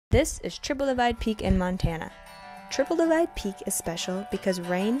This is Triple Divide Peak in Montana. Triple Divide Peak is special because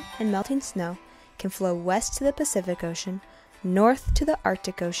rain and melting snow can flow west to the Pacific Ocean, north to the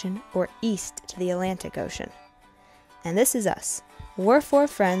Arctic Ocean, or east to the Atlantic Ocean. And this is us. We're four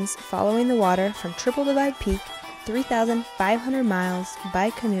friends following the water from Triple Divide Peak, 3,500 miles by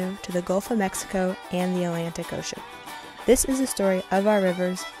canoe to the Gulf of Mexico and the Atlantic Ocean. This is the story of our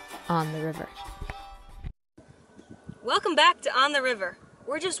rivers on the river. Welcome back to On the River.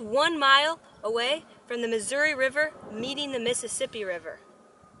 We're just 1 mile away from the Missouri River meeting the Mississippi River.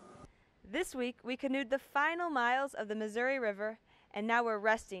 This week we canoed the final miles of the Missouri River, and now we're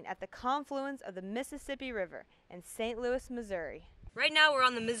resting at the confluence of the Mississippi River in St. Louis, Missouri. Right now we're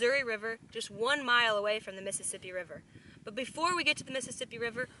on the Missouri River, just 1 mile away from the Mississippi River. But before we get to the Mississippi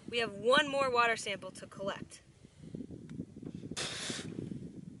River, we have one more water sample to collect.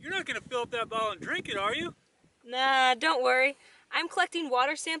 You're not going to fill up that bottle and drink it, are you? Nah, don't worry. I'm collecting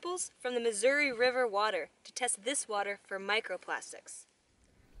water samples from the Missouri River water to test this water for microplastics.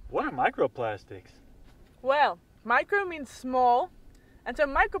 What are microplastics? Well, micro means small, and so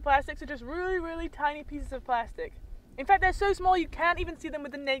microplastics are just really tiny pieces of plastic. In fact, they're so small you can't even see them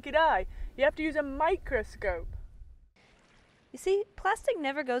with the naked eye. You have to use a microscope. You see, plastic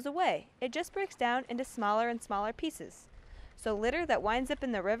never goes away. It just breaks down into smaller and smaller pieces. So litter that winds up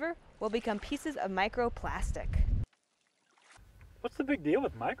in the river will become pieces of microplastic. What's the big deal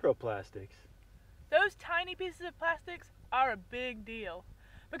with microplastics? Those tiny pieces of plastics are a big deal,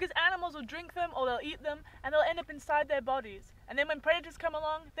 because animals will drink them or they'll eat them and they'll end up inside their bodies. And then when predators come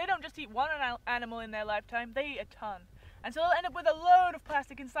along, they don't just eat one animal in their lifetime, they eat a ton. And so they'll end up with a load of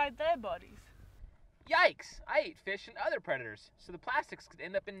plastic inside their bodies. Yikes! I eat fish and other predators, so the plastics could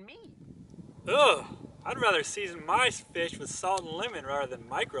end up in me. Ugh! I'd rather season my fish with salt and lemon rather than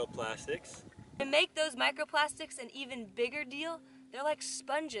microplastics. To make those microplastics an even bigger deal, they're like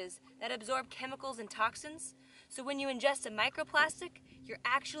sponges that absorb chemicals and toxins. So when you ingest a microplastic, you're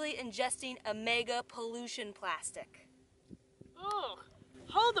actually ingesting a mega pollution plastic. Ugh!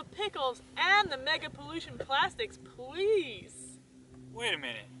 Hold the pickles and the mega pollution plastics, please! Wait a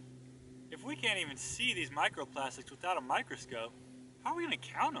minute. If we can't even see these microplastics without a microscope, how are we going to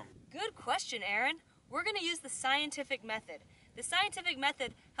count them? Good question, Aaron. We're going to use the scientific method. The scientific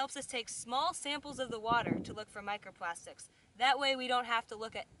method helps us take small samples of the water to look for microplastics. That way we don't have to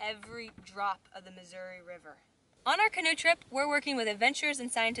look at every drop of the Missouri River. On our canoe trip, we're working with Adventurers and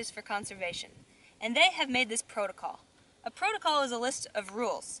Scientists for Conservation, and they have made this protocol. A protocol is a list of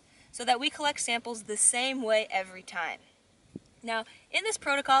rules so that we collect samples the same way every time. Now, in this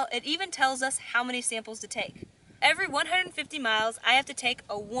protocol, it even tells us how many samples to take. Every 150 miles, I have to take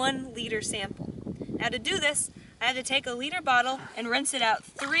a 1-liter sample. Now to do this, I have to take a liter bottle and rinse it out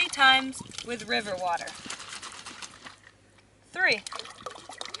 3 times with river water. 3.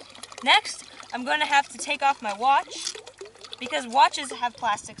 Next, I'm going to have to take off my watch, because watches have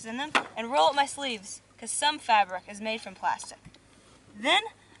plastics in them, and roll up my sleeves, because some fabric is made from plastic. Then,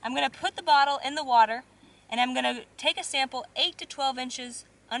 I'm going to put the bottle in the water, and I'm going to take a sample 8 to 12 inches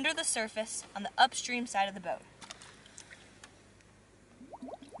under the surface on the upstream side of the boat.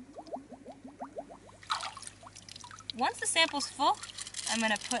 Once the sample's full, I'm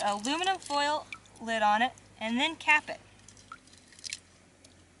going to put an aluminum foil lid on it and then cap it.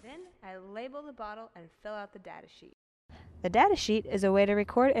 Then I label the bottle and fill out the data sheet. The data sheet is a way to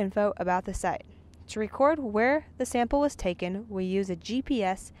record info about the site. To record where the sample was taken, we use a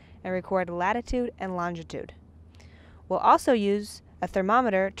GPS and record latitude and longitude. We'll also use a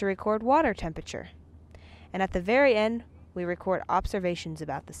thermometer to record water temperature. And at the very end, we record observations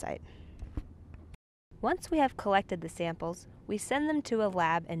about the site. Once we have collected the samples, we send them to a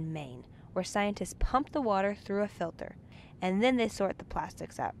lab in Maine, where scientists pump the water through a filter, and then they sort the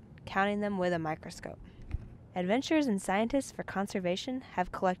plastics out, counting them with a microscope. Adventurers and Scientists for Conservation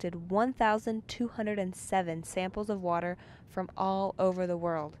have collected 1,207 samples of water from all over the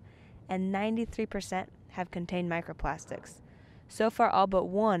world, and 93% have contained microplastics. So far, all but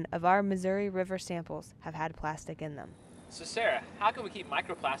one of our Missouri River samples have had plastic in them. So Sarah, how can we keep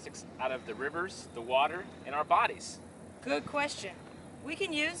microplastics out of the rivers, the water, and our bodies? Good question. We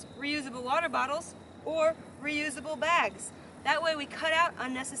can use reusable water bottles or reusable bags. That way we cut out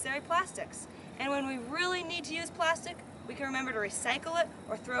unnecessary plastics. And when we really need to use plastic, we can remember to recycle it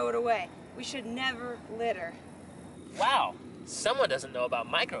or throw it away. We should never litter. Wow, someone doesn't know about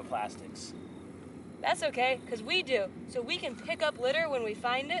microplastics. That's okay, because we do. So we can pick up litter when we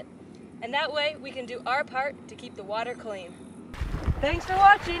find it, and that way we can do our part to keep the water clean. Thanks for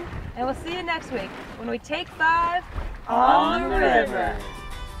watching, and we'll see you next week when we take 5 on the river.